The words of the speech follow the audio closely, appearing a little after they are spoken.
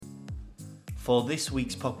For this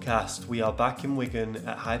week's podcast, we are back in Wigan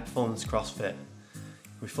at High Performance CrossFit.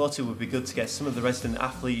 We thought it would be good to get some of the resident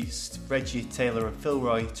athletes, Reggie, Tayla and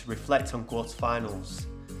Philroy, to reflect on quarterfinals.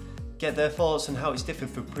 Get their thoughts on how it's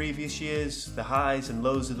different from previous years, the highs and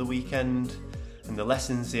lows of the weekend, and the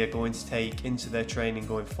lessons they are going to take into their training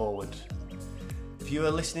going forward. If you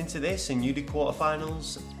are listening to this and you do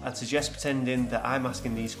quarterfinals, I'd suggest pretending that I'm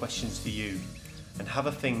asking these questions to you and have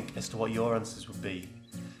a think as to what your answers would be.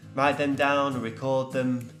 Write them down and record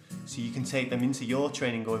them so you can take them into your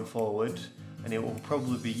training going forward, and it will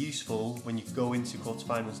probably be useful when you go into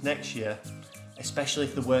quarterfinals next year, especially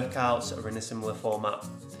if the workouts are in a similar format.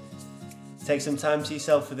 Take some time to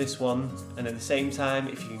yourself for this one, and at the same time,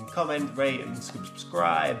 if you can comment, rate and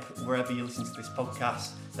subscribe wherever you listen to this podcast,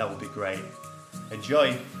 that would be great.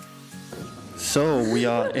 Enjoy! So we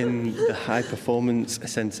are in the High Performance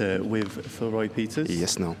Centre with Philroy Peters.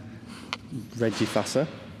 Yes, no. Reggie Fasa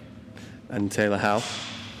and Tayla Howe.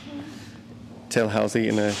 Tayla Howe's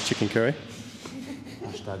eating a chicken curry.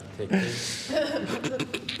 Hashtag take this.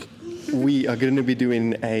 We are going to be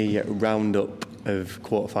doing a roundup of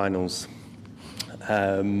quarterfinals.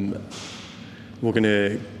 We're going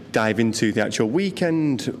to dive into the actual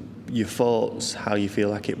weekend, your thoughts, how you feel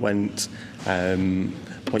like it went,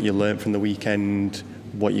 what you learned from the weekend,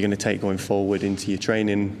 what you're going to take going forward into your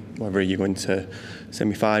training, whether you're going to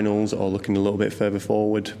semi-finals or looking a little bit further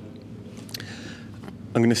forward.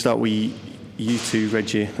 I'm going to start with you two,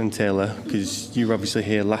 Reggie and Tayla, because you were obviously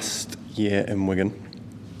here last year in Wigan.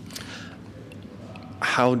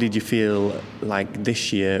 How did you feel like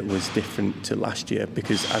this year was different to last year?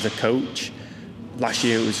 Because as a coach, last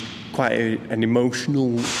year it was quite an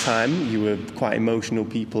emotional time. You were quite emotional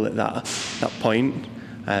people at that point,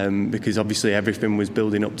 because obviously everything was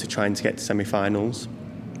building up to trying to get to semi-finals.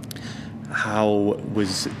 How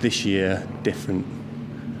was this year different?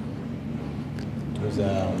 It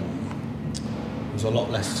was a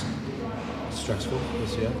lot less stressful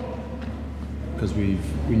this year because we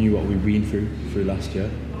knew what we'd been through last year.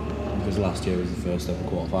 Because last year was the first ever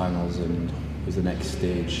quarterfinals and it was the next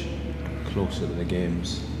stage closer to the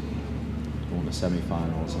games, going to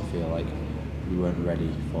semi-finals. I feel like we weren't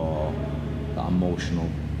ready for that emotional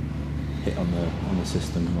hit on the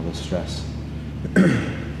system and all the stress.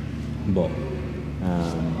 But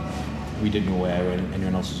we didn't know where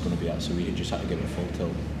anyone else was going to be at, so we just had to give it a full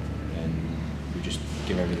tilt and we just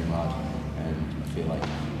give everything hard. And I feel like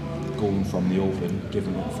going from the open,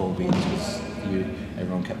 giving it full beans, because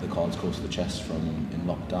everyone kept the cards close to the chest from in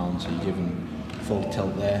lockdown, so you're giving full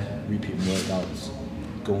tilt there, repeating workouts,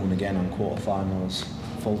 going again on quarterfinals,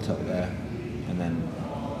 full tilt there, and then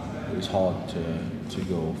it was hard to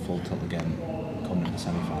go full tilt again coming into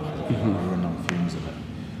semi-finals. I feel like we run on fumes of it.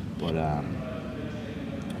 But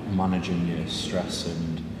managing your stress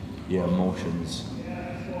and your emotions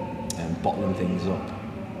and bottling things up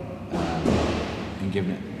and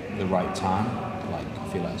giving it the right time, like I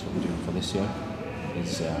feel like that's what we're doing for this year,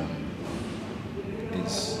 is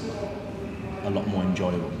a lot more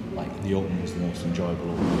enjoyable. Like the open was the most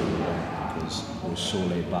enjoyable open we were, because it was so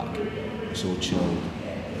laid back, so chilled.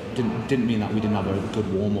 Didn't mean that we didn't have a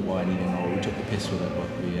good warm-up or anything, or we took the piss with it, but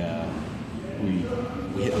we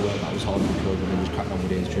hit the work that was hard as we could, and then just cracked on with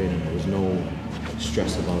day's training. There was no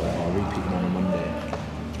stress about it or repeating on a Monday.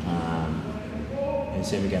 And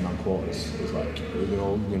same again on quarters. It was like we're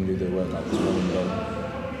going to do the workout that's well and done.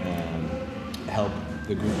 Help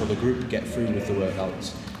the group get through with the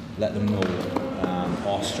workouts. Let them know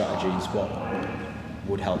our strategies, what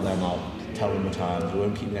would help them out. Tell them the times. We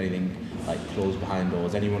weren't keeping anything like closed behind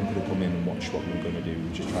doors. Anyone could have come in and watched what we were going to do. We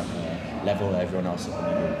were just trying to level everyone else up in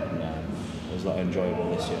the group. And, it was a lot enjoyable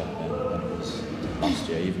this year than it was last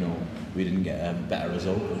year. Even though we didn't get a better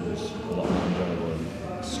result, it was a lot more enjoyable and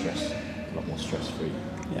a lot more stress-free.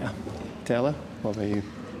 Yeah. Tayla, what about you?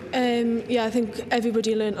 I think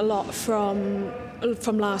everybody learned a lot from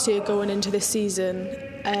last year going into this season.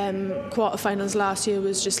 Quarterfinals last year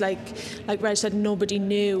was just like Reg said, nobody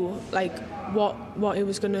knew like what it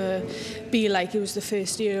was going to be like. It was the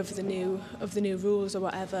first year of the new rules or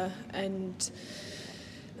whatever, and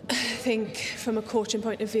I think from a coaching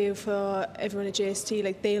point of view for everyone at JST,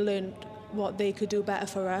 like they learned what they could do better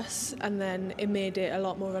for us, and then it made it a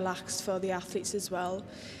lot more relaxed for the athletes as well.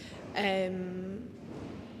 I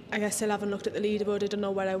guess I still haven't looked at the leaderboard. I don't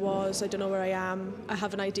know where I was. I don't know where I am. I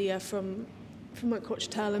have an idea from what coach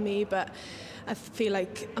telling me, but I feel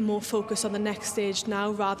like I'm more focused on the next stage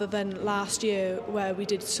now rather than last year where we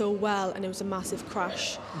did so well and it was a massive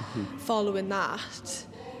crash following that.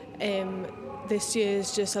 This year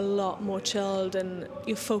is just a lot more chilled and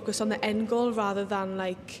you focus on the end goal rather than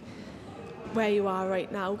like where you are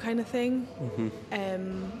right now kind of thing.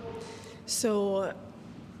 So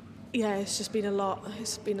yeah, it's just been a lot.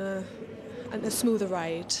 It's been a smoother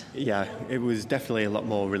ride. Yeah, it was definitely a lot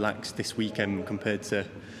more relaxed this weekend compared to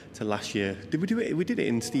last year. Did we do it? We did it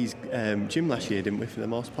in Steve's gym last year, didn't we, for the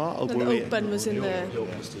most part? Or the Open was in the...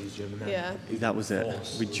 Steve's gym. Yeah. That was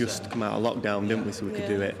it. We just come out of lockdown, didn't we, so we could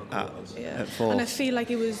do it at 4. And I feel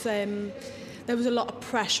like it was... there was a lot of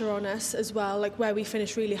pressure on us as well, like where we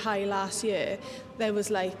finished really high last year. There was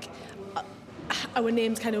like... our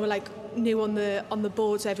names kind of were like new on the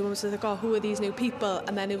board, so everyone was like, oh, who are these new people?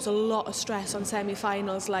 And then there was a lot of stress on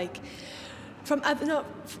semi-finals, like from other, not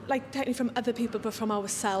like technically from other people, but from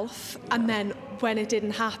ourselves. And then when it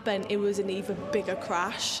didn't happen, it was an even bigger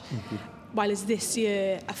crash. Whereas this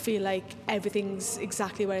year, I feel like everything's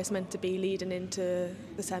exactly where it's meant to be leading into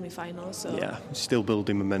the semi-finals. So. Yeah, still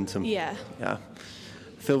building momentum. Yeah.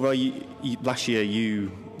 Philroy, last year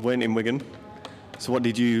you weren't in Wigan. So what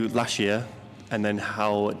did you last year? And then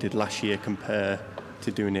how did last year compare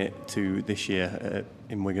to doing it to this year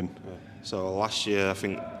in Wigan? So last year, I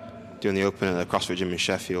think, doing the Open at the CrossFit gym in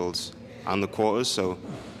Sheffield and the quarters. So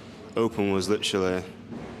Open was literally,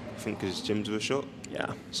 I think, because gyms were shut.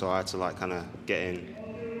 Yeah. So I had to like kind of get in.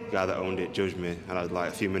 The guy that owned it judged me. I had like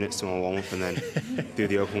a few minutes to my warm up and then do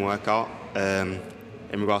the Open workout. In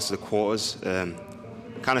regards to the quarters,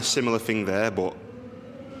 kind of similar thing there, but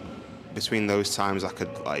between those times I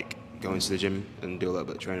could like go into the gym and do a little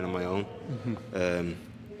bit of training on my own.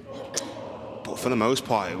 But for the most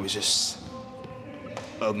part, it was just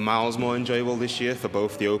miles more enjoyable this year for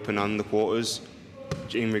both the Open and the quarters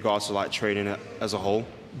in regards to like training as a whole.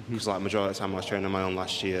 Because like majority of the time I was training on my own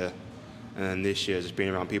last year, and then this year just being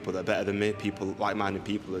around people that are better than me, people like-minded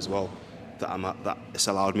people as well, that it's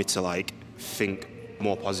allowed me to like think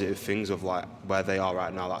more positive things of like where they are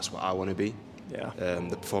right now. That's what I want to be. Yeah.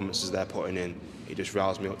 The performances they're putting in, it just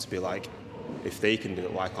riles me up to be like, if they can do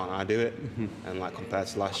it, why can't I do it? And like compared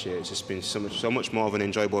to last year, it's just been so much more of an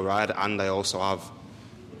enjoyable ride, and I also have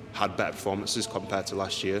had better performances compared to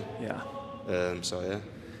last year.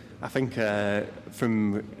 I think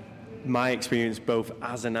from my experience both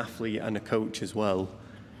as an athlete and a coach as well,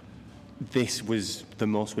 this was the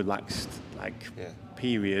most relaxed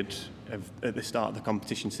period at the start of the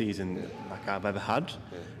competition season like I've ever had.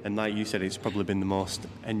 And like you said, it's probably been the most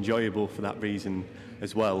enjoyable for that reason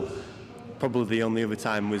as well. Probably the only other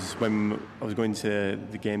time was when I was going to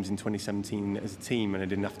the games in 2017 as a team and I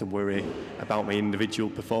didn't have to worry about my individual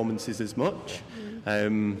performances as much.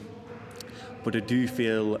 But I do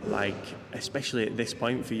feel like, especially at this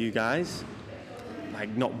point for you guys,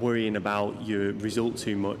 like not worrying about your result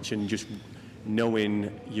too much and just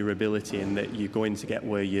knowing your ability and that you're going to get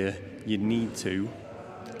where you need to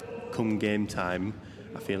come game time,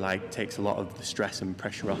 I feel like takes a lot of the stress and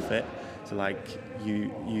pressure off it. So like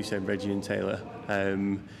you said, Reggie and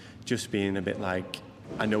Tayla, just being a bit like,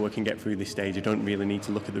 I know I can get through this stage, I don't really need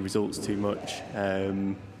to look at the results too much,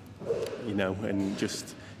 and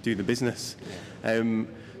just do the business.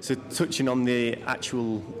 So touching on the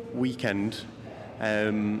actual weekend,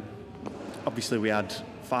 obviously we had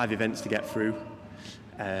 5 events to get through.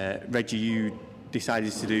 Reggie, you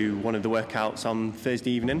decided to do one of the workouts on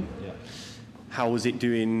Thursday evening. Yeah. How was it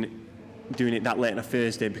doing it that late on a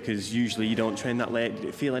Thursday? Because usually you don't train that late. Did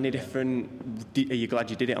it feel any different? Are you glad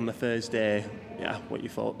you did it on the Thursday? Yeah, what are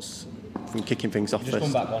your thoughts from kicking things off just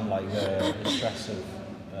first? Just going back on like the stress of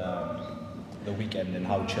the weekend and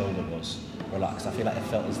how chilled it was, relaxed. I feel like it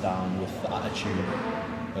filters down with the attitude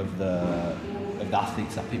of the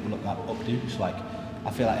athletes that people look up to. So like,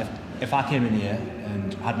 I feel like if I came in here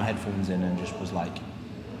and had my headphones in and just was like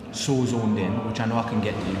so zoned in, which I know I can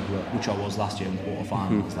get to, which I was last year in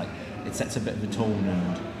quarterfinals, like it sets a bit of a tone,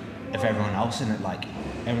 and if everyone else in it, like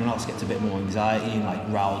everyone else gets a bit more anxiety and like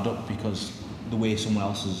riled up because the way someone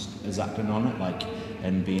else is acting on it, like,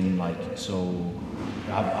 and being like so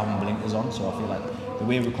having blinkers on. So I feel like the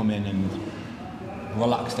way we come in and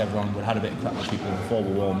relaxed everyone, we had a bit of crack with people before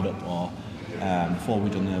we warmed up or before we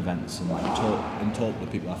done the events and like talk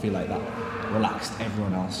with people. I feel like that relaxed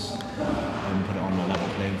everyone else and put it on a level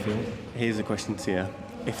playing field. Here's a question to you.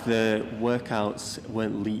 If the workouts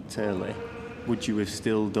weren't leaked early, would you have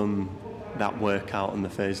still done that workout on the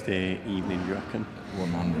Thursday evening, do you reckon?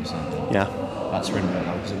 100%. Yeah. That's really good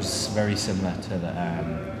because it was very similar to the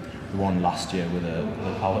one last year with the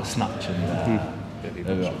power snatch and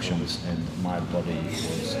the options, and my body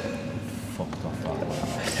was fucked off that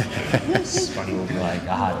workout. Like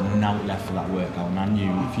I had nothing left for that workout, and I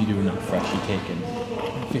knew if you're doing that fresh, you're taking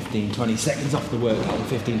 15-20 seconds off the workout, and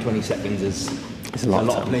 15-20 seconds is It's a lot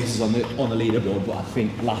of places on the leaderboard, but I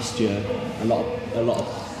think last year a lot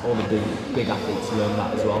of all the big athletes learned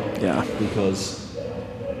that as well. Yeah. Because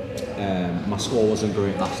my score wasn't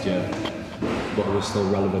great last year, but it was still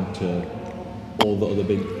relevant to all the other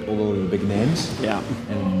big names. Yeah.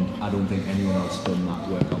 And I don't think anyone else done that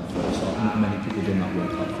workout first, or not many people done that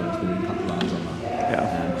workout first. They didn't capitalise on that.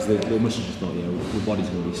 Yeah. Because they must have just thought, yeah, your body's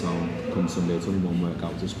going to be sound come Sunday. It's only one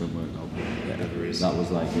workout, it's a sprint workout. That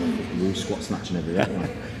was like squat snatching every day.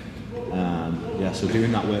 So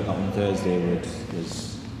doing that workout on Thursday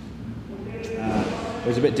was it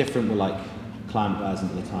was a bit different with like client guys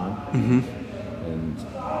at the time, and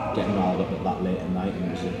getting riled up at that late at night, and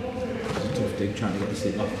it was a tough dig trying to get the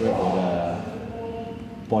sleep after it.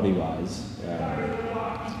 But body wise,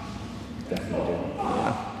 definitely do.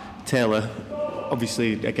 Yeah. Taylor,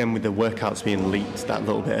 obviously, again with the workouts being leaked that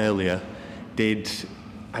little bit earlier, did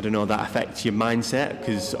that affect your mindset?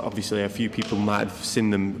 Because obviously a few people might have seen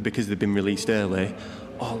them because they've been released early.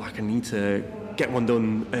 I need to get one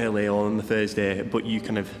done early on the Thursday, but you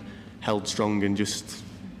kind of held strong and just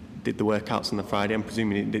did the workouts on the Friday. I'm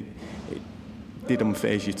presuming it did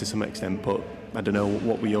unfaze you to some extent, but I don't know,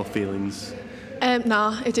 what were your feelings?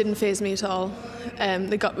 Nah, it didn't faze me at all.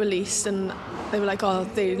 They got released and they were like,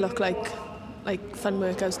 they look like fun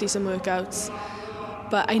workouts, decent workouts.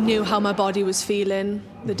 But I knew how my body was feeling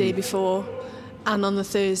the day before and on the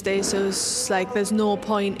Thursday, so it's like there's no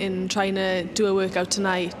point in trying to do a workout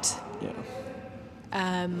tonight. Yeah.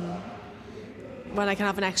 When I can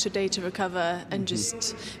have an extra day to recover and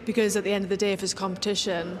just because at the end of the day, if it's a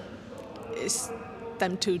competition, it's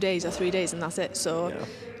them 2 days or 3 days and that's it. So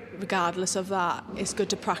regardless of that, it's good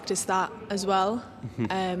to practice that as well.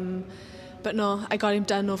 But no, I got him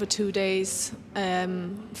done over 2 days,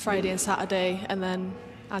 Friday and Saturday, and then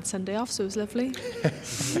I had Sunday off, so it was lovely.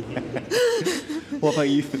 What about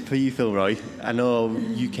you, for you, Philroy? I know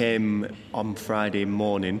you came on Friday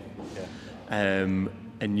morning,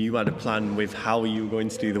 and you had a plan with how you were going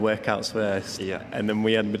to do the workouts first. Yeah. And then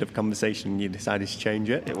we had a bit of conversation, and you decided to change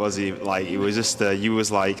it. It was just you was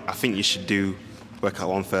like, I think you should do workout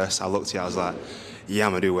one first. I looked at you, I was like, yeah,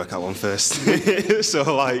 I'm going to do workout one first.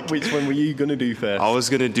 So like... Which one were you going to do first? I was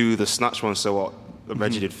going to do the snatch one, so what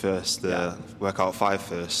Reggie did first, the workout 5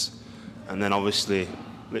 first. And then obviously,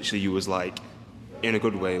 literally you was like, in a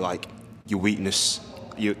good way, like, your weakness,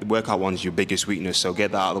 your workout one's your biggest weakness, so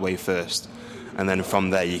get that out of the way first. And then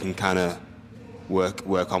from there, you can kind of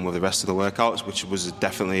work on with the rest of the workouts, which was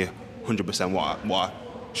definitely 100% what I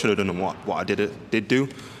should have done and what I did do.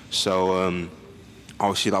 So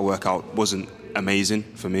obviously that workout wasn't amazing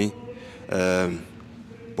for me,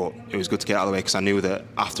 but it was good to get out of the way because I knew that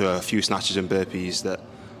after a few snatches and burpees that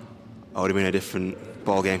I would have been a different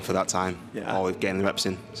ball game for that time, or getting the reps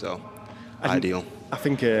in. So ideal. I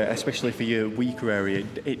think especially for your weaker area,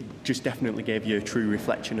 it just definitely gave you a true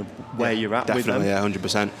reflection of where you're at with them. Definitely,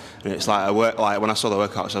 100%. And it's like when I saw the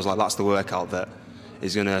workouts, I was like, that's the workout that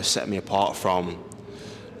is going to set me apart from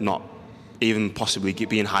not even possibly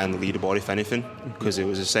being high on the leaderboard, if anything, because it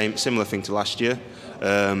was the similar thing to last year.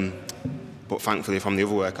 But thankfully, from the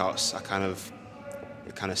other workouts, it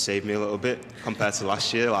kind of saved me a little bit compared to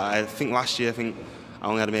last year. Like I think last year, I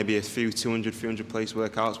only had maybe a few 300 place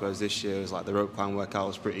workouts, whereas this year it was like the rope climb workout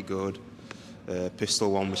was pretty good.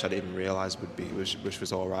 Pistol one, which I didn't even realise which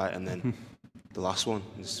was all right, and then the last one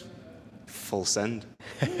was full send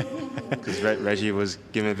because Reggie was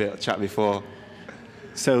giving a bit of chat before.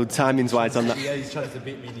 So timings wise on that, he's trying to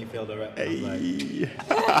beat me in the field already.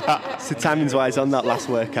 So timings wise on that last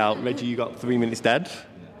workout, Reggie, you got 3 minutes dead.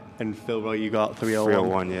 And Philroy, you got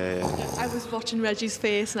 3:01. 3:01, yeah. I was watching Reggie's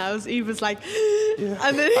face, and he was like,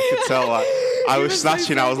 and then I could tell, like, I was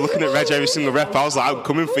snatching. I was looking at Reggie every single rep. I was like, I'm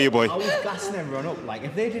coming for you, boy. I was gassing everyone up. Like,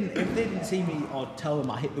 if they didn't see me or tell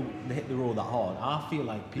them I hit the roll that hard, I feel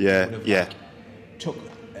like people would have took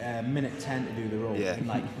a minute 10 to do the roll. Yeah. And,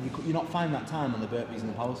 like, you're not finding that time on the burpees and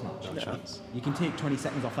the power snatch. Yeah. You can take 20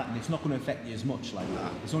 seconds off that, and it's not going to affect you as much. Like,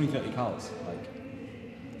 it's only 30 calories. Like.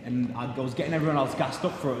 And I was getting everyone else gassed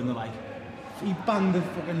up for it, and they're like, he banged the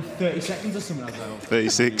fucking 30 seconds or something. I was like,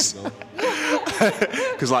 36.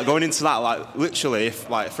 Because like going into that, like literally, if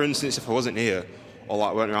like for instance, if I wasn't here or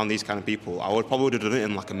like weren't around these kind of people, I would probably have done it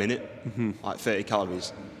in like a minute, like 30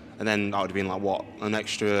 calories, and then that would have been like what, an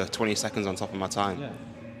extra 20 seconds on top of my time. Yeah.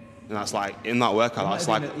 And that's like in that workout, that's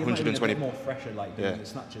like 120. More fresher, like doing the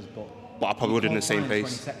snatches, but I probably would have done the same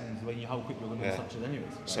pace. 20 seconds when how quick we're going to do snatches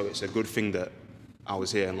anyways. So it's a good thing that I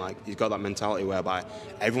was here, and like he's got that mentality whereby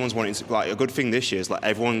everyone's wanting to, like, a good thing this year is like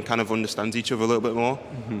everyone kind of understands each other a little bit more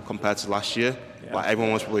compared to last year. Like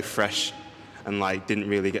everyone was probably fresh and like didn't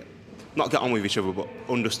really get not get on with each other, but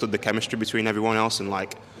understood the chemistry between everyone else and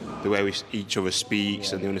like the way each other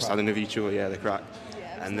speaks and the understanding of each other. Yeah, the crack.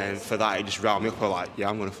 And then for that, it just riled me up. We're like, yeah,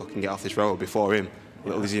 I'm going to fucking get off this row before him.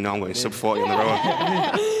 Little does he know I'm going sub 40 on the row.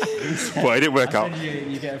 But it didn't work out.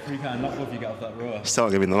 You get a free kind of knock if you get off that row. Still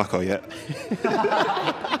not giving the knocko yet.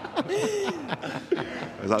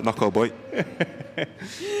 Is that knocko, boy?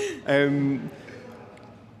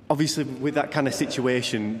 Obviously, with that kind of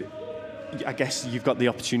situation, I guess you've got the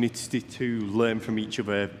opportunity to learn from each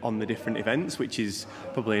other on the different events, which is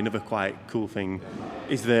probably another quite cool thing.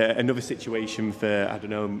 Is there another situation for, I don't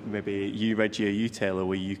know, maybe you, Reggie, or you, Taylor,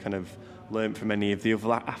 where you kind of learned from any of the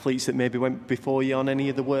other athletes that maybe went before you on any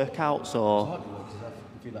of the workouts? Or I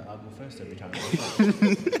feel like I go first every time.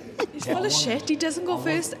 He's full of shit. He doesn't go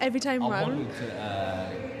first every time round. I wanted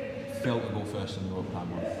to Phil to go first in the rope climb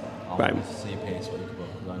one. I wanted to see a pace what he could go,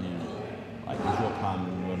 because I knew like his rope climb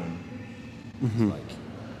and running like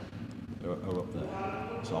are up there,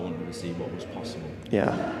 so I wanted to see what was possible.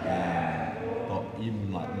 Yeah. But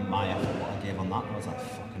even like my effort, what I gave on that, I was like,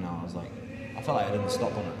 fucking hell. I was like, I felt like I didn't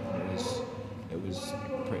stop on it. It was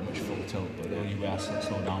pretty much full tilt. But the only way I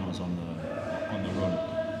slowed down was on the run.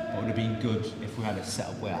 It would have been good if we had a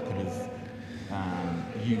setup where I could have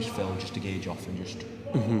used Phil just to gauge off and just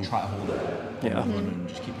try to hold it on the run and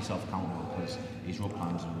just keep yourself accountable, because these rope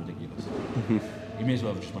climbs are ridiculous. You may as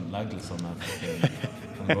well have just went legless on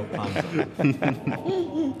the rope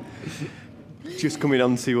climbs. Just coming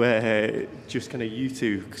on to just kind of you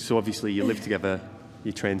two, so obviously you live together,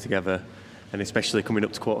 you train together, and especially coming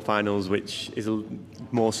up to quarterfinals, which is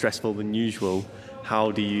more stressful than usual.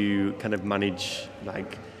 How do you kind of manage,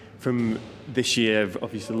 like, from this year,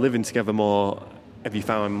 obviously living together more, have you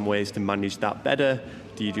found ways to manage that better?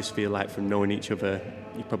 Do you just feel like from knowing each other,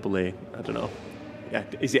 you probably, I don't know,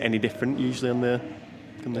 is it any different usually on the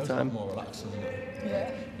time? It's more relaxed, isn't it?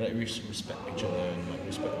 Yeah. Like, we respect each other and like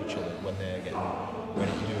respect each other when they're getting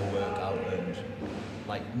ready to do a workout, and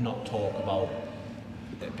like not talk about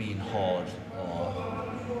it being hard or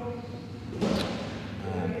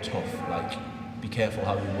tough. Like, be careful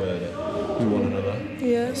how you word it to one another.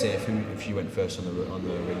 Yeah. Like, say if you went first on the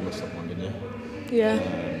ring list that one, didn't you? Yeah.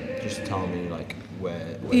 Just tell me like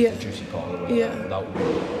where's the juicy part of the workout without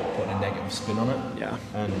putting a negative spin on it. Yeah.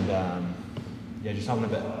 And just having a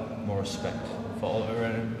bit more respect for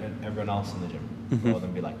everyone else in the gym, rather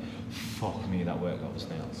than be like, fuck me, that workout was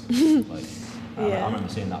nails. Like, I remember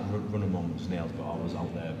seeing that running one was nails, but I was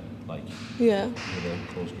out there like with a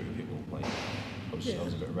close group of people. Like, I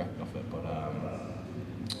was a bit wrecked off it, but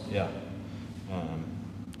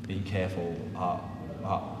being careful,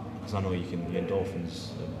 because I know your endorphins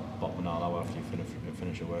bottom an hour after you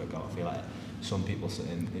finish a workout. I feel like some people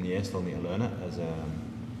sitting in the air still need to learn it as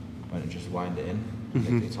when just wind it in.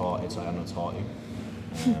 It's hard. It's like, I know it's hard to.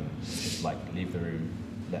 Just like leave the room,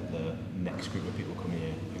 let the next group of people come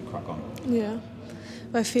here and crack on. Yeah,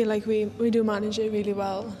 I feel like we do manage it really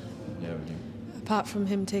well. Yeah, we do. Apart from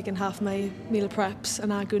him taking half my meal preps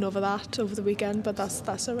and arguing over that over the weekend, but that's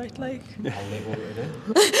alright. Like. How late were we today?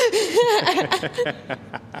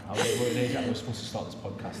 How late were we today? I was supposed to start this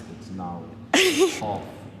podcast. It's now 12:30.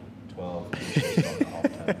 We should start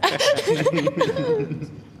at 10:30.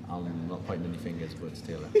 I'm not pointing any fingers, but it's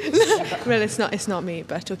Taylor. Well, it's not me,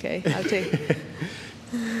 but okay, I'll take.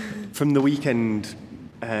 From the weekend,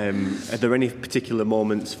 are there any particular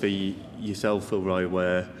moments for yourself, Philroy,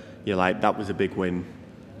 where you're like, that was a big win,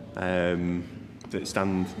 that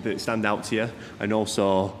stand out to you? And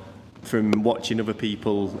also, from watching other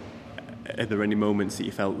people, are there any moments that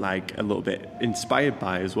you felt like a little bit inspired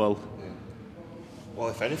by as well? Well,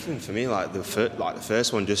 if anything, for me, like the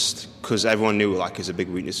first one, just because everyone knew like is a big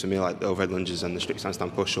weakness for me, like the overhead lunges and the strict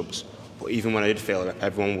handstand push-ups. But even when I did fail a rep,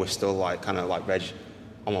 everyone was still like kind of like Reg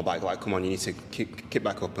on my back, like, come on, you need to kick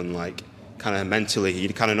back up, and like kind of mentally, he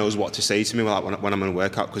kind of knows what to say to me like when I'm in a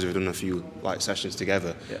workout, because we've done a few like sessions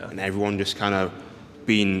together, and everyone just kind of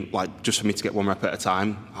being like, just for me to get one rep at a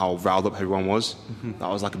time, how riled up everyone was. That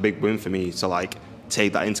was like a big win for me to like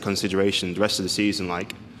take that into consideration the rest of the season.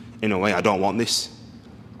 Like, in a way, I don't want this.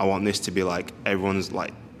 I want this to be like everyone's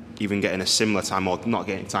like even getting a similar time or not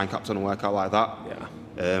getting time caps on a workout like that.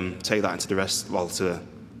 Take that into the rest, to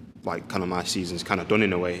like kind of my season's kind of done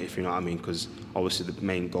in a way, if you know what I mean, because obviously the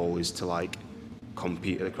main goal is to like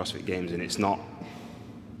compete at the CrossFit Games, and it's not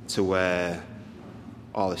to where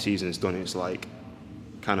all the season's done. It's like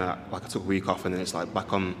kind of like I took a week off and then it's like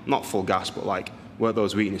back on, not full gas, but like work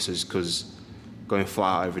those weaknesses, because going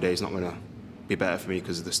flat out every day is not going to be better for me,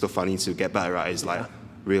 because the stuff I need to get better at is like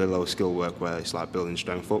really low skill work where it's like building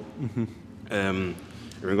strength up. In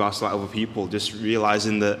regards to like other people, just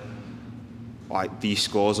realising that like these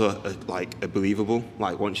scores are believable.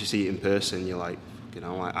 Like once you see it in person, you're like, you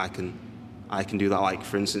know, like I can do that. Like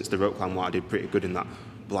for instance, the rope climb, I did pretty good in that.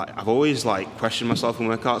 But like I've always like questioned myself in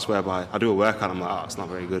workouts whereby I do a workout and I'm like, it's not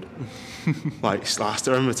very good. Like I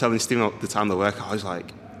still remember telling Steve at the time of the workout, I was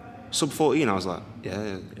like, sub 14. I was like,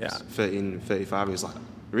 yeah. 13, 35. He was like,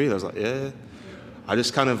 really? I was like, yeah. I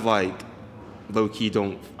just kind of like low key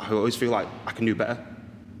I always feel like I can do better.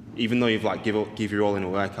 Even though you've like give your all in a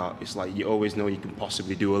workout, it's like you always know you can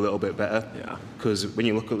possibly do a little bit better. Yeah. Because when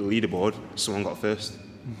you look at the leaderboard, someone got first.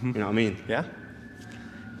 You know what I mean? Yeah.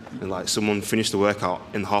 And like someone finished the workout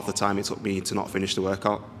in half the time it took me to not finish the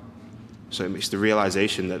workout. So it's the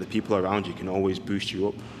realization that the people around you can always boost you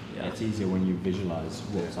up. Yeah, it's easier when you visualise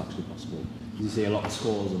what's actually possible. You see a lot of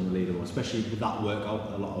scores on the leaderboard, especially with that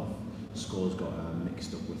workout. A lot of scores got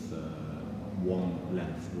mixed up with one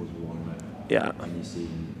length was one way. Yeah. And you see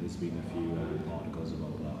there's been a few articles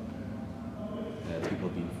about that. People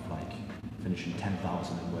have been like finishing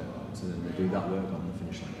 10,000 in workouts, and then they do that workout and they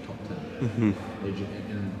finish like top 10.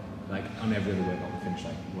 And like on every other workout they finish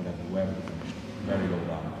like wherever they finished, very low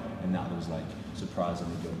down. And that was like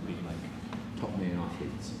surprisingly good, being like top main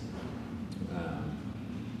athletes.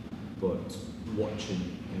 But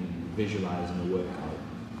watching and visualising a workout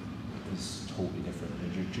is totally different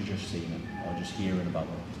than you're just seeing it or just hearing about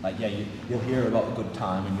it. Like you'll hear about a good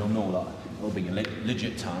time and you'll know that it'll be a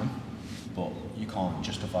legit time, but you can't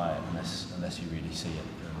justify it unless you really see it.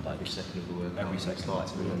 And like every second of the workout. Every second. Like,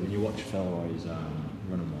 when you watch Philroy's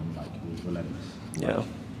running one, like it was relentless. Yeah. Like,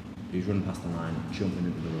 he was running past the line, jumping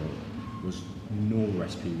into the road. There was no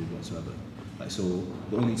rest period whatsoever. Like so,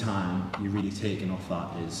 the only time you're really taking off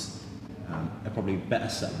that is a probably better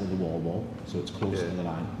set with a wall ball, so it's closer to the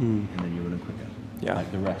line, and then you're running quicker. Yeah. Like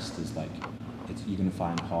the rest is like, you're going to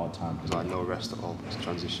find a hard time. There's like no rest at all. It's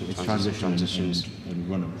transitions and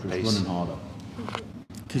running harder.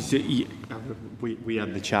 Because we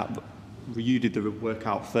had the chat. You did the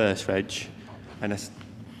workout first, Reg, and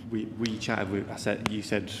we chatted. You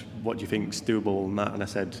said, "What do you think's doable?" and that, and I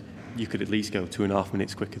said, you could at least go 2.5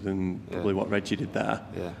 minutes quicker than probably what Reggie did there.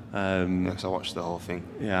 Yeah. Because I watched the whole thing.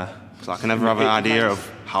 Yeah. So I can never have an idea of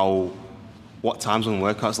what times on the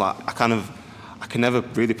workouts. Like I can never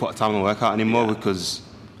really put a time on the workout anymore because,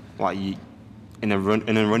 like in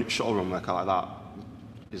a shuttle run workout like that,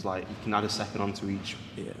 is like you can add a second onto each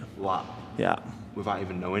lap. Yeah. Without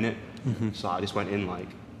even knowing it. So I just went in like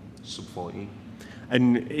sub 14.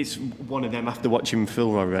 And it's one of them after watching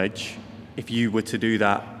Philroy, Reg. If you were to do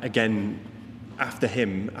that again after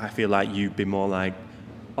him, I feel like you'd be more like,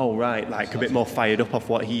 oh right, like a bit more fired up off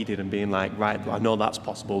what he did and being like, right, I know that's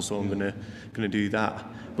possible, so I'm gonna do that,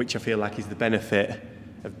 which I feel like is the benefit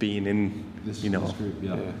of being in this group.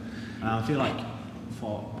 Yeah. And I feel like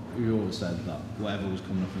we always said that whatever was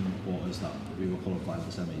coming up in the quarters that we were qualified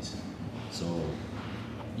for semis. So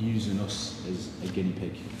using us as a guinea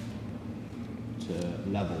pig to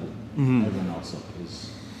level everyone else up is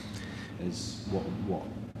what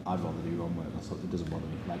I'd rather do on work. It doesn't bother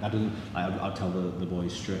me. Like I'll tell the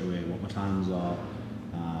boys straight away what my times are.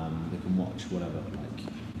 They can watch whatever. Like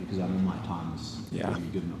because I know my times will be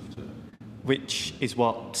good enough to. Which is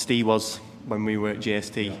what Steve was when we were at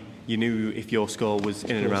JST. Yeah. You knew if your score was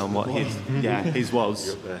in and around what his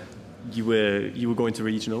was. You were going to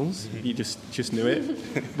regionals. You just knew it,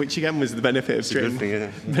 which again was the benefit of training.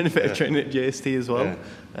 Of training at JST as well.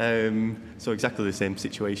 Yeah. So exactly the same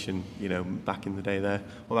situation, back in the day there.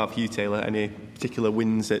 What about for you, Tayla? Any particular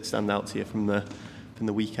wins that stand out to you from the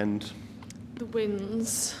weekend? The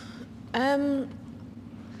wins, not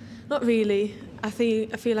really. I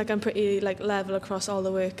feel like I'm pretty level across all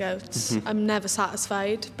the workouts. I'm never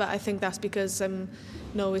satisfied, but I think that's because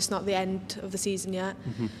it's not the end of the season yet.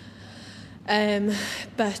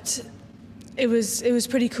 But it was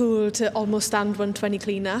pretty cool to almost stand 120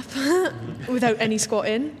 clean up without any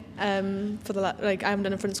squatting. I haven't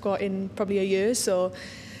done a front squat in probably a year, so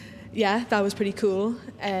yeah, that was pretty cool.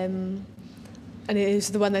 And it is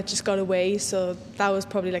the one that just got away, so that was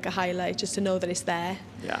probably a highlight, just to know that it's there.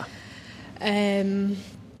 Yeah. And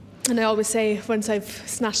I always say, once I've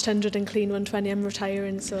snatched 100 and clean 120, I'm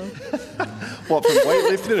retiring, so... What, from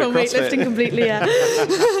weightlifting From weightlifting completely, yeah.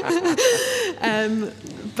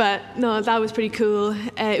 But, no, that was pretty cool.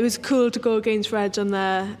 It was cool to go against Reg on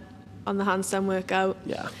the handstand workout.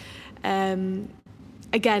 Yeah.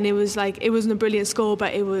 Again, it wasn't a brilliant score,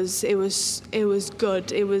 but it was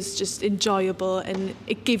good. It was just enjoyable, and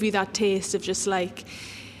it gave you that taste of just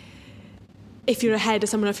if you're ahead of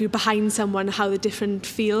someone or if you're behind someone, how the different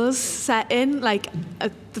feels set in. Like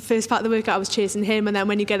at the first part of the workout I was chasing him, and then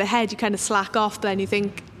when you get ahead you kind of slack off, but then you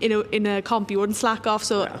think in a comp you wouldn't slack off,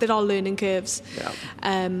 so they're all learning curves.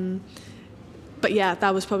 But yeah,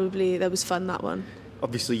 that was fun, that one.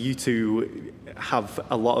 Obviously you two have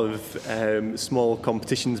a lot of small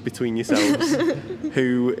competitions between yourselves.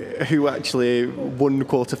 who actually won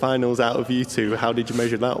quarterfinals out of you two? How did you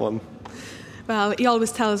measure that one? Well, he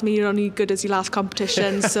always tells me you're only good as your last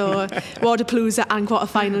competition, so Waterpalooza and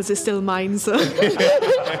quarterfinals is still mine. So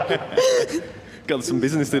got some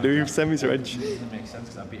business to do, semis, Reg. It doesn't make sense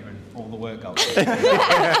because I beat her in all the workouts.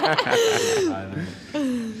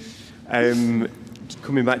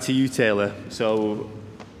 Coming back to you, Taylor. So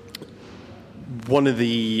one of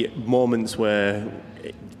the moments where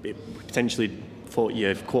it potentially thought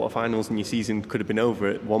your quarterfinals and your season could have been over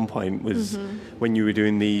at one point was when you were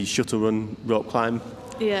doing the shuttle run rope climb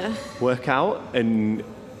workout, and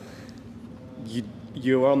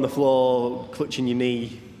you were on the floor clutching your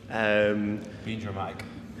knee. Being dramatic.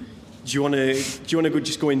 Do you want to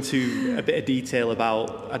just go into a bit of detail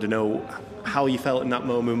about, I don't know, how you felt in that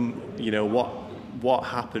moment? You know, what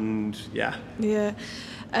happened? Yeah.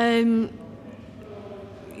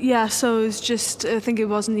 Yeah, so it was just, I think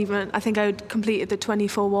I'd completed the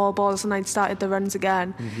 24 wall balls and I'd started the runs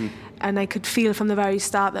again. And I could feel from the very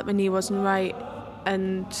start that my knee wasn't right.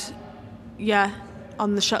 And yeah,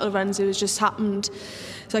 on the shuttle runs, it was just happened.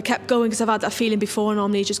 So I kept going because I've had that feeling before.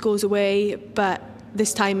 Normally it just goes away, but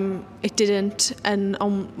this time it didn't. And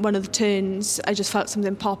on one of the turns, I just felt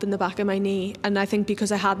something pop in the back of my knee. And I think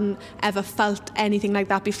because I hadn't ever felt anything like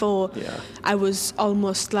that before, I was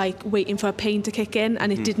almost like waiting for a pain to kick in,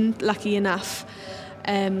 and it didn't, lucky enough.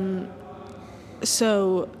 But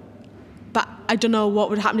I don't know what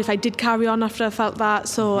would happen if I did carry on after I felt that.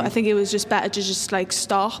 So I think it was just better to just like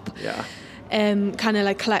stop, kind of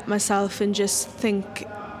like collect myself and just think,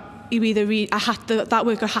 you either that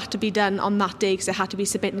workout had to be done on that day because it had to be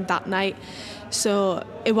submitted that night. So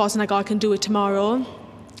it wasn't like, I can do it tomorrow,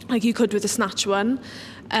 like you could with a snatch one.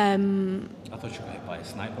 I thought you got hit by a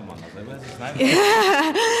sniper, man. I was like, where's the sniper?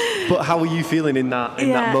 But how were you feeling in that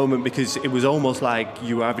moment? Because it was almost like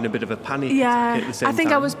you were having a bit of a panic attack at the same time. I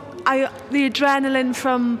think the adrenaline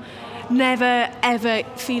from never ever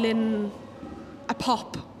feeling a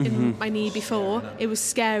pop in my knee before. It was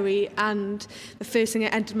scary, and the first thing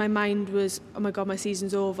that entered my mind was, oh my God, my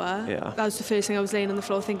season's over. That was the first thing I was laying on the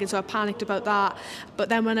floor thinking, so I panicked about that. But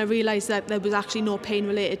then when I realised that there was actually no pain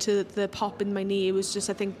related to the pop in my knee, it was just,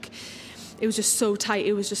 I think, it was just so tight,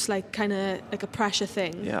 it was just like kind of like a pressure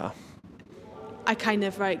thing. I kind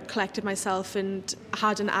of collected myself and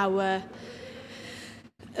had an hour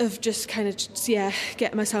of just kind of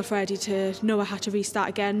getting myself ready to know I had to restart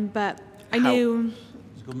again. But I knew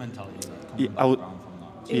it's a good mentality, coming back around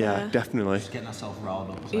from that. Definitely. Just getting herself riled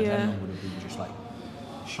up, because everyone would have been just like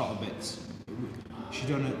shot a bit. She'd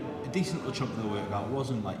done a decent little chunk of the workout,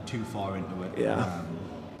 wasn't like too far into it.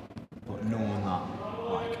 But knowing that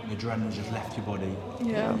like the adrenaline just left your body. To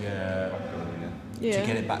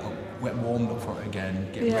get it back up, get warmed up for it again,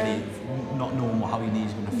 get ready, not knowing how your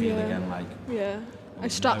knee's going to feel again. I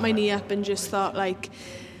strapped my knee up and just thought like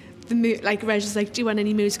Reg was like, do you want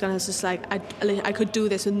any music? And I was just like, I could do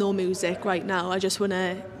this with no music right now. I just want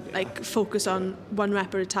to like focus on one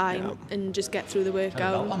rep at a time and just get through the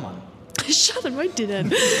workout. Shut up, I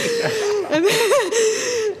didn't.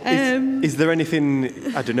 Is there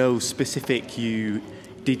anything, I don't know, specific you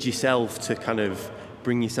did yourself to kind of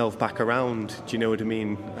bring yourself back around? Do you know what I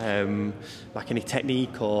mean? Like any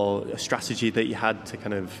technique or a strategy that you had to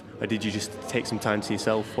kind of, or did you just take some time to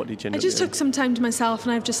yourself? What did you end up doing? Took some time to myself,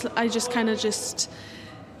 and I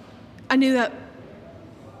knew that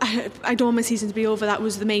I don't want my season to be over. That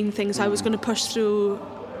was the main thing, so I was going to push through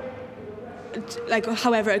like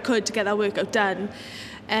however I could to get that workout done.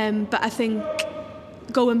 But I think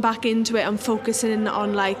going back into it and focusing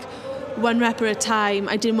on like one rep at a time,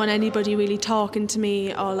 I didn't want anybody really talking to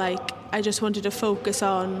me, or like I just wanted to focus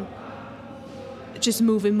on just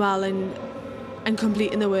moving well and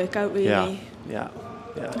completing the workout really. Yeah.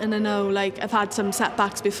 And I know like I've had some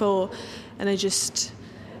setbacks before, and it's just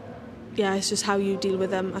how you deal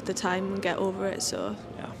with them at the time and get over it. So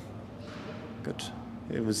good.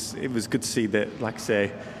 It was good to see that, like I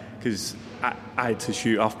say, because I had to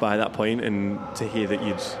shoot off by that point, and to hear that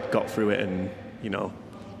you'd got through it, and you know,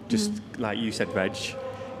 just like you said, Reg,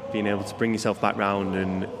 being able to bring yourself back round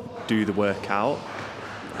and do the workout.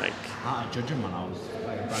 Like, I judge him, man. I was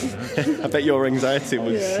like, I bet your anxiety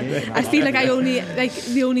was... Yeah. I feel like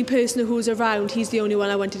the only person who's around, he's the only one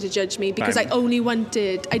I wanted to judge me, because I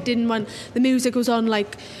didn't want, the music was on,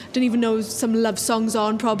 like, I didn't even know some love songs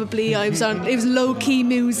on, probably. It was low-key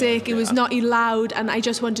music, it was not loud, and I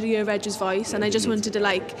just wanted to hear Reg's voice, and I just wanted to,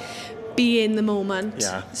 like, be in the moment.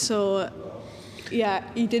 Yeah. So... yeah,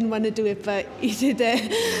 he didn't want to do it, but he did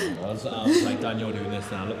it. I was like, Dan, you're doing this,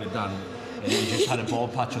 and I looked at Dan, and he just had a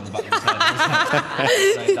bald patch on the back of his head. I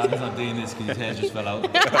was like, Dan's not doing this because his hair just fell out.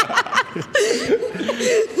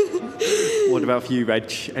 What about for you,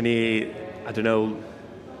 Reg? Any, I don't know,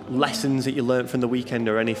 lessons that you learnt from the weekend,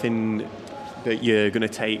 or anything that you're going to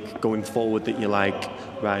take going forward that you're like,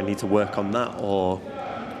 right, I need to work on that, or,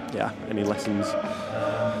 yeah, any lessons? I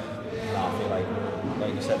feel like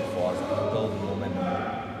you said before, I was building momentum,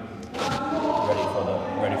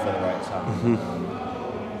 ready for the right time.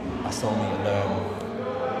 I still need to learn.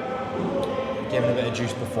 Giving a bit of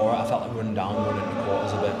juice before, I felt like running down, running into the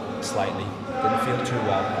quarters a bit, slightly. Didn't feel too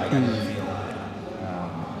well. I didn't feel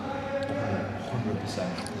 100%,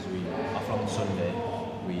 because after on Sunday,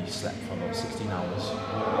 we slept for about 16 hours. We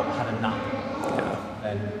had a nap,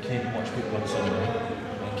 and came and watched people on Sunday,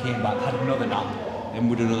 and came back, had another nap. And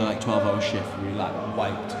we did another like 12-hour shift. We like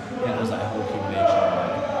wiped. It was like a whole accumulation of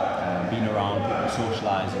like, being around people,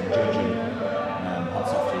 socialising, judging.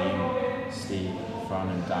 Hats off to you, Steve, Fran,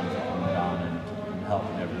 and Dan for coming down and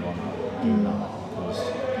helping everyone out doing that. Because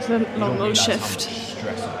it's a long shift. How much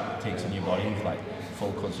stress it takes on your body with like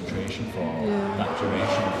full concentration for that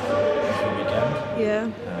duration of the weekend.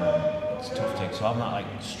 Yeah. It's a tough take. So having that like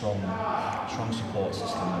strong support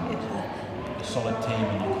system and a solid team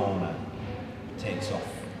in your corner takes off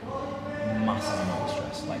massive amount of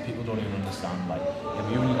stress. Like, people don't even understand, like,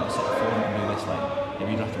 if you only got to set the phone and do this, like, if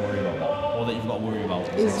you don't have to worry about that. All that you've got to worry about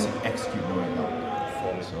is execute the right now.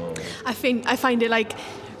 So I find it, like,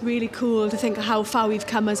 really cool to think of how far we've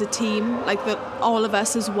come as a team, like, that all of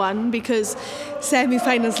us as one, because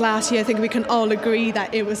semi-finals last year, I think we can all agree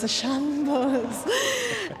that it was a shambles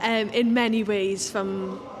in many ways,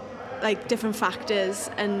 from like different factors,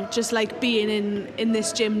 and just like being in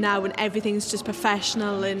this gym now and everything's just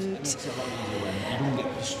professional, and it makes it a lot easier when you don't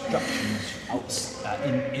get distractions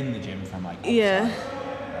in the gym from like outside. Yeah.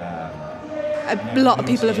 A lot of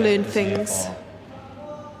people have learned things.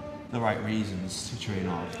 The right reasons to train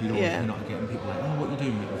hard. You're not getting people like, oh, what are you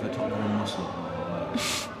doing if they're talking about muscle?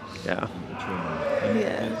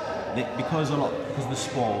 Because the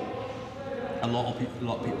sport, a lot of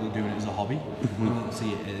people are doing it as a hobby. We don't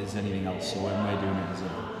see it as anything else. So when we're doing it as a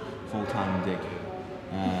full-time dig,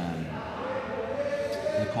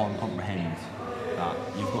 they can't comprehend that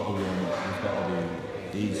you've got to warm up, you've got to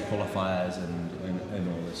do these qualifiers and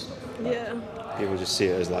all this stuff. Yeah. People just see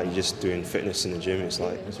it as like you're just doing fitness in the gym. It's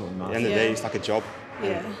like at the end of the day, it's like a job.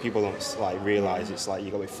 And people don't like realise it's like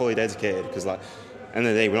you got to be fully dedicated, because like at the end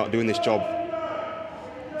of the day, we're not doing this job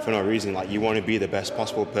for no reason. Like, you want to be the best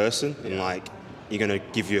possible person, and like you're gonna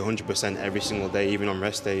give you 100% every single day, even on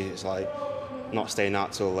rest days. It's like not staying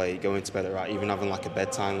out till late, going to bed at right, even having like a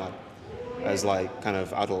bedtime. Like, as like kind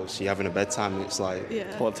of adults, you're having a bedtime, and it's like,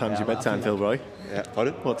 what time's your bedtime, Philroy? Yeah,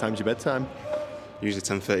 pardon? What time's your bedtime? Usually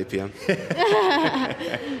 10:30 p.m.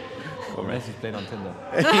 What race is playing on Tinder?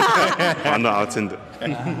 I'm not on Tinder.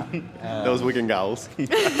 Those Wigan gals.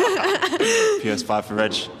 PS5 for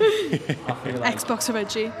Reg. I feel like Xbox for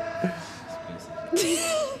Reggie. I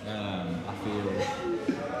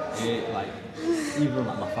feel like even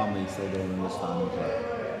like my family still don't understand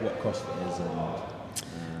what CrossFit is, and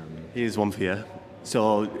here's one for you.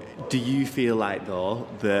 So, do you feel like though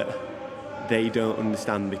that they don't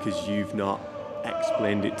understand because you've not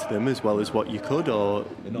explained it to them as well as what you could, or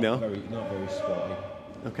not very sporty?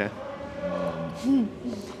 Okay.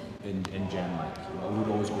 In gym, like, we would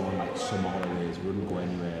always go on like summer holidays. We wouldn't go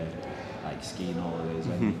anywhere like skiing holidays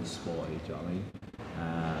or anything sporty. Do you know what I mean?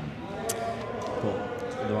 But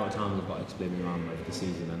the right times I've got to explain around like the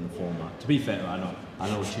season and the format. To be fair, I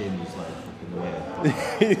know change is like fucking the way.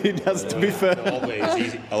 It has to be fair. Always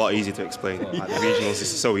easy, a lot easier to explain. Like the regionals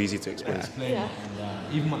is so easy to explain. And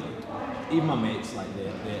even my mates, like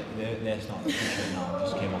they're starting to push it now.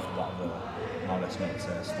 Just came off the back of now let's make it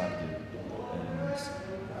a stag do,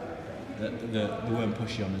 and they weren't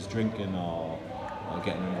pushy on us drinking or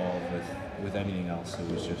getting involved with anything else. It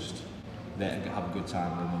was just there to have a good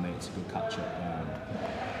time with my mates, a good catch up,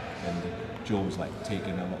 and Joe was like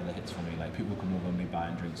taking a lot of the hits for me. Like, people come over and me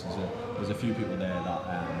buying drinks. There's a few people there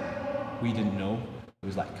that we didn't know. It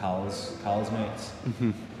was like Carl's mates.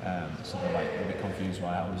 So they're like a bit confused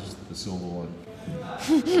why I was the sober one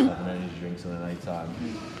having energy drinks at the night time.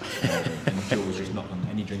 And Joe was just knocking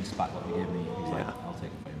any drinks back that they gave me. He was like, I'll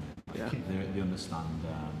take it for you. Yeah. They understand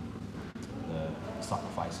the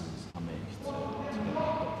sacrifices I make to get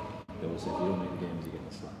that. They always say, if you don't make the games, you get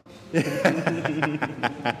the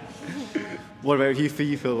slap. What about you,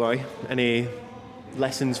 Philroy? Any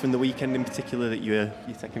lessons from the weekend in particular that you're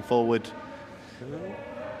taking forward?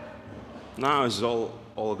 No, it was all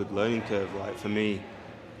a good learning curve. Like for me,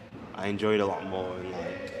 I enjoyed it a lot more, and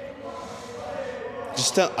like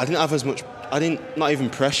I didn't have as much. Not even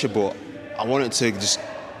pressure, but I wanted to just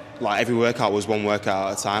like every workout was one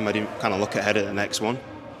workout at a time. I didn't kind of look ahead at the next one.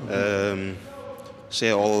 So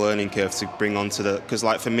yeah, all the learning curve to bring onto because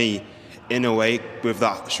like for me, in a way, with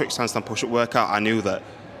that strict handstand push-up workout, I knew that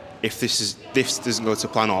if this doesn't go to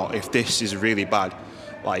plan, or if this is really bad,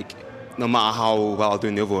 like no matter how well I'm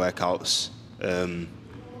doing the other workouts,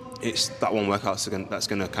 it's that one workout that's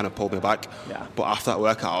going to kind of pull me back. Yeah. But after that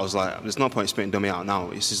workout, I was like, there's no point spitting dummy out now.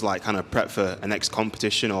 This is like kind of prep for a next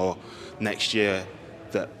competition or next year,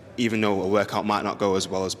 that even though a workout might not go as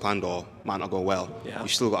well as planned or might not go well, you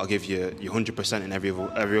still got to give your 100% in every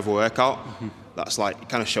other workout. That's like, it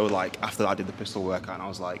kind of showed like after I did the pistol workout, and I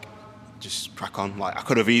was like, just crack on. Like I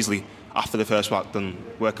could have easily, after the first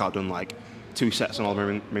workout done like 2 sets on all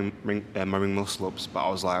my ring muscle ups, but I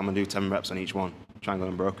was like, I'm going to do 10 reps on each one, try and go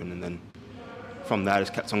unbroken, and then from there I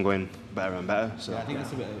just kept on going better and better. So I think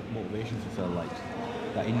that's a bit of motivation for Phil, like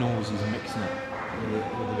that he knows he's mixing it with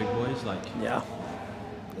the big boys, like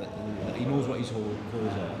that he knows what his whole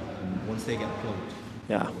goals are, and once they get plugged,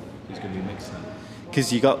 he's going to be mixing it.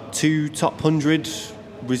 Because you got 2 top 100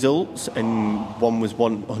 results, and one was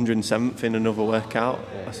 107th in another workout.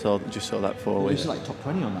 I saw that for. It was like top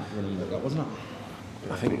 20 on that, really, wasn't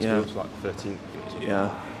it? I think it was like 13th. Yeah.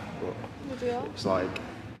 It's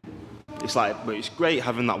like, but it's great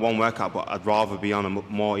having that one workout, but I'd rather be on a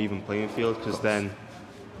more even playing field, because then,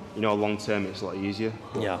 long term it's a lot easier.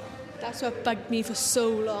 Yeah. That's what bugged me for so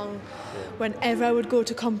long. Whenever I would go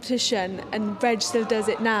to competition, and Reg still does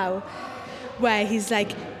it now, where he's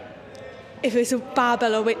like, if it's a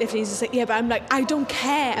barbell or weightlifting, he's just like, yeah, but I'm like, I don't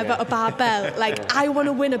care about a barbell. Like, I want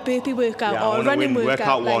to win a burpee workout or a running workout.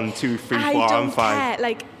 Workout like, 1, 2, 3, 4, I don't and 5. care.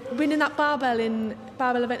 Like, winning that barbell event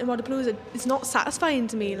in Wadapalooza, it's not satisfying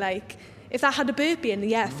to me. Like, if that had a burpee in,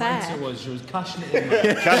 fair. She was cashing it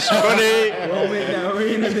in. Cash money.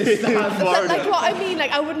 But, like, what I mean,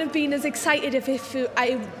 like, I wouldn't have been as excited if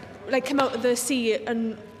I like come out of the sea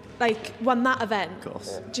and like won that event. Of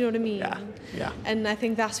course. Do you know what I mean? Yeah. And I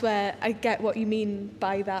think that's where I get what you mean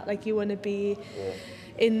by that. Like, you want to be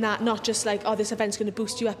in that, not just like, oh, this event's going to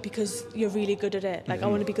boost you up because you're really good at it. Like, I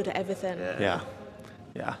want to be good at everything. Yeah.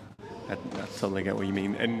 I totally get what you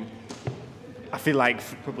mean. And I feel like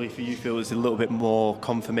probably for you, Phil, it's a little bit more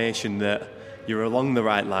confirmation that you're along the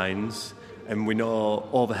right lines, and we know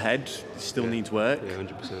overhead still needs work. Yeah,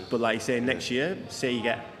 100%. But like you say, next year, say you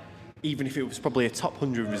get, even if it was probably a top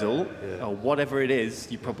 100 result, or whatever it is,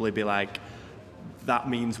 you'd probably be like, that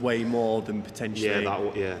means way more than potentially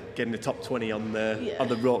getting the top 20 on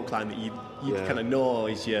the rope climb that you kind of know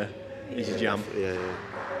is your jam. Yeah.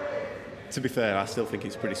 To be fair, I still think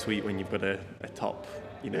it's pretty sweet when you've got a top,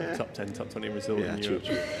 top 10, top 20 result. Yeah, in true.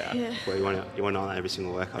 Yeah. Well, you want it on every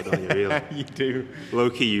single workout, don't you? Really? You do. Low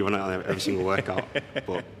key, you want it on every single workout,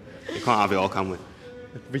 but you can't have it all, can we?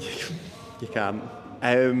 You can't.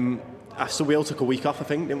 So we all took a week off, I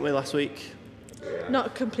think, didn't we, last week? Not a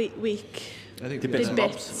complete week. I think Did we bits Did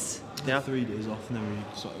and bobs. bits. Yeah. 3 days off, and then we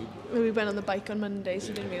sort of We went on the bike on Monday,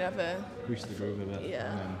 so didn't really have a... greased the groove a bit.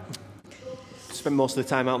 Yeah. Spent most of the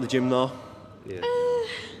time out in the gym though. Yeah.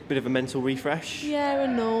 Bit of a mental refresh. Yeah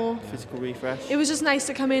and no. Physical refresh. It was just nice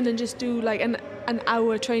to come in and just do like an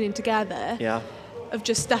hour training together. Yeah. Of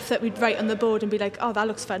just stuff that we'd write on the board and be like, oh, that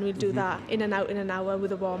looks fun, we'll do that in and out in an hour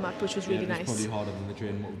with a warm-up, which was really nice. Probably harder than the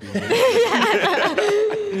training what would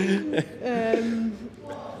be.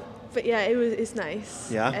 But yeah, it's nice.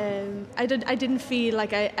 Yeah. I didn't feel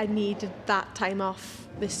like I needed that time off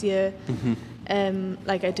this year,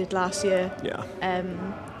 like I did last year. Yeah.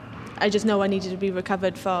 I just know I needed to be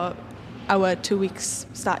recovered for our 2 weeks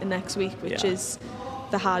starting next week, which is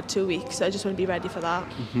the hard 2 weeks. So I just want to be ready for that.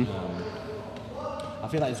 I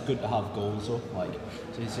feel like it's good to have goals though. Like,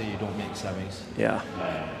 so you say you don't make semis. Yeah.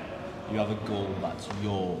 You have a goal that's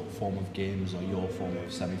your form of games or your form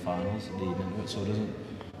of semi-finals leading into it. So it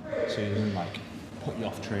doesn't like put you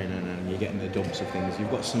off training and you're getting the dumps of things. You've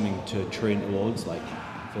got something to train towards. Like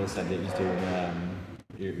Phil said that he's doing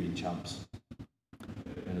European champs.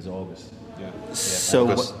 In his August. So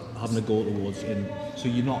having a goal towards so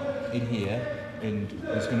you're not in here and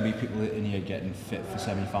there's going to be people in here getting fit for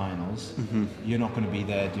semi-finals. You're not going to be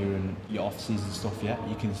there during your off-season stuff yet.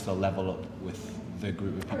 You can still level up with the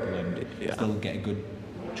group of people and still get a good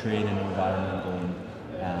training environment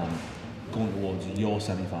going towards your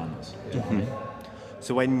semi-finals. Do you know what I mean?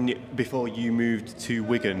 So before you moved to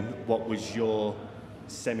Wigan, what was your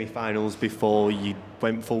semi-finals before you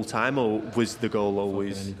went full-time, or was the goal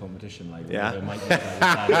always... Any competition, like, yeah.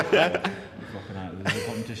 There's a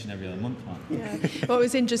competition every other month, man. Yeah. What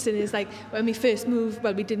was interesting is, like, when we first moved,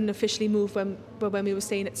 well, we didn't officially move when we were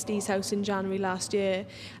staying at Steve's house in January last year,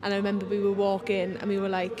 and I remember we were walking and we were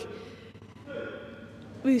like,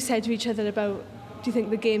 we said to each other about, do you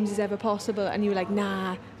think the games is ever possible? And you were like,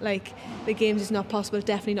 nah, like, the games is not possible,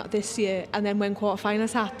 definitely not this year. And then when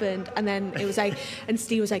quarterfinals happened, and then it was like, and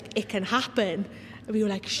Steve was like, it can happen. And we were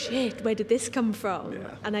like, shit, where did this come from?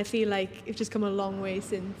 Yeah. And I feel like it's just come a long way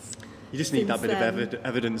since. You just need that bit of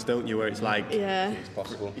evidence, don't you, where it's like... Yeah. It's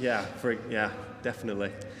possible. Yeah,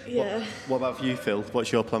 definitely. Yeah. What about for you, Phil?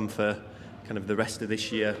 What's your plan for kind of the rest of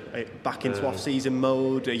this year? Back into off-season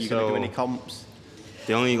mode? Are you going to do any comps?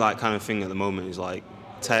 The only like kind of thing at the moment is like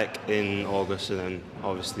Tech in August, and then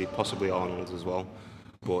obviously possibly Arnold as well.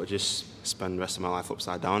 But just spend the rest of my life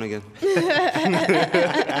upside down again.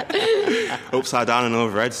 Upside down and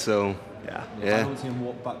overhead, so I don't see him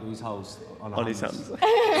walk back to his house on his hands.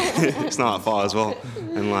 It's not that far as well.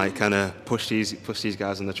 And like kind of push these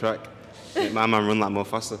guys on the track. Make my man run that more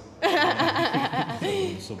faster.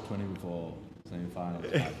 Sub 20 before semi-final,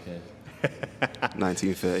 5K.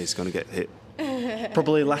 1930 is going to get hit.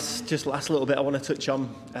 Probably last little bit I want to touch on.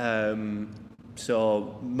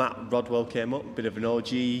 So Matt Rodwell came up, bit of an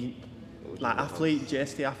OG, like athlete,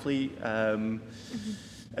 JST athlete.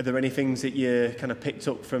 Are there any things that you kind of picked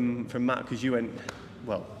up from Matt, because you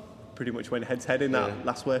pretty much went head to head in that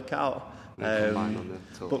last workout?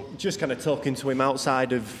 But just kind of talking to him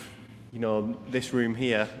outside of this room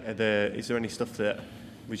here, is there any stuff that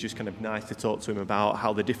was just kind of nice to talk to him about,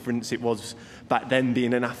 how the difference it was back then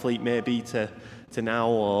being an athlete maybe to now,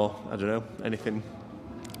 or I don't know, anything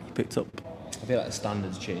you picked up? I feel like the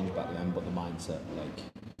standards changed back then, but the mindset, like,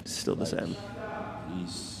 still the same. You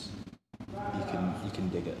can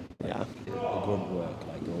dig it. Like, Yeah. The grunt work,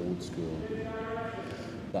 like old school,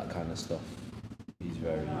 that kind of stuff. He's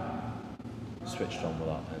very switched on with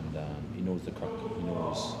that, and he knows the crack. He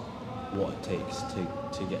knows what it takes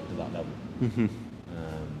to get to that level. Mm-hmm.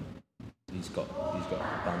 He's got a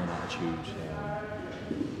banging attitude,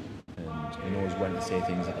 and he knows when to say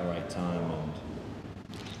things at the right time, and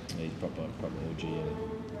he's proper OG. And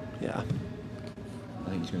Yeah. I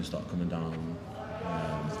think he's going to start coming down.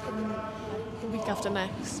 The week after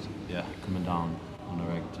next. Yeah, coming down on the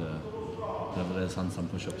reg to whatever there's handstand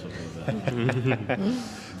push-ups up over there.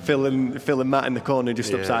 Phil and Matt in the corner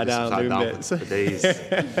just upside down doing bits. For days.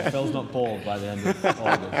 If Phil's not bald by the end of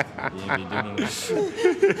August, he'll be doing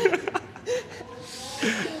it.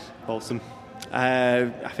 Awesome.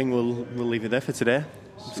 I think we'll leave it there for today.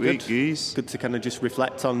 Sweet geese. Good to kind of just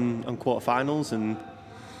reflect on quarterfinals and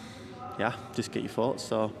just get your thoughts.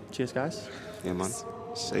 So cheers, guys. Yeah, man.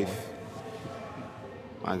 Safe.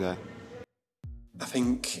 My guy. I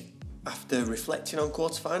think after reflecting on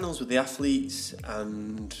quarterfinals with the athletes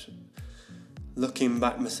and looking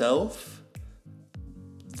back myself,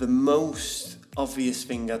 the most obvious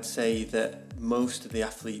thing I'd say that most of the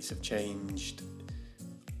athletes have changed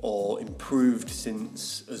or improved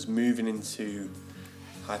since us moving into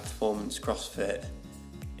high performance CrossFit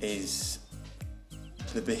is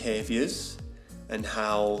the behaviours, and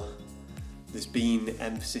how there's been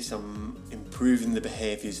emphasis on improving the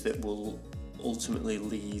behaviours that will ultimately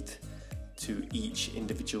lead to each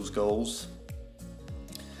individual's goals.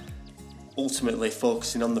 Ultimately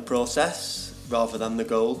focusing on the process rather than the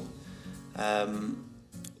goal.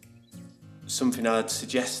 Something I'd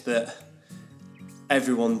suggest that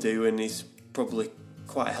everyone do, and is probably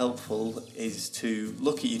quite helpful, is to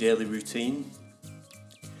look at your daily routine,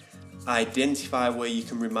 identify where you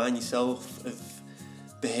can remind yourself of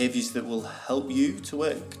behaviours that will help you to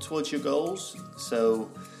work towards your goals. So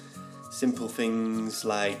simple things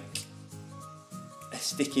like a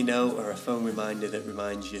sticky note or a phone reminder that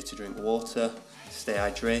reminds you to drink water, stay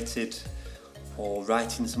hydrated, or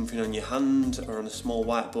writing something on your hand or on a small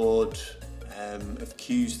whiteboard of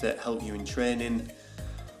cues that help you in training.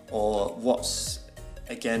 Or what's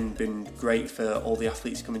again been great for all the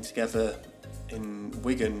athletes coming together in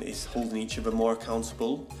Wigan is holding each other more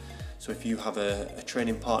accountable. So if you have a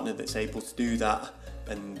training partner that's able to do that,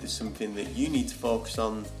 and there's something that you need to focus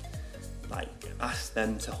on, like, ask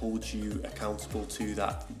them to hold you accountable to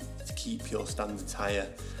that, to keep your standards higher,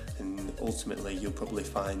 and ultimately you'll probably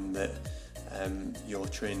find that your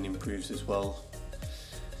training improves as well.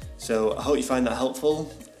 So I hope you find that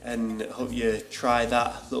helpful, and I hope you try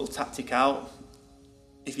that little tactic out.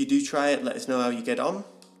 If you do try it, let us know how you get on.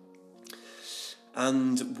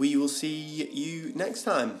 And we will see you next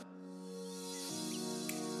time.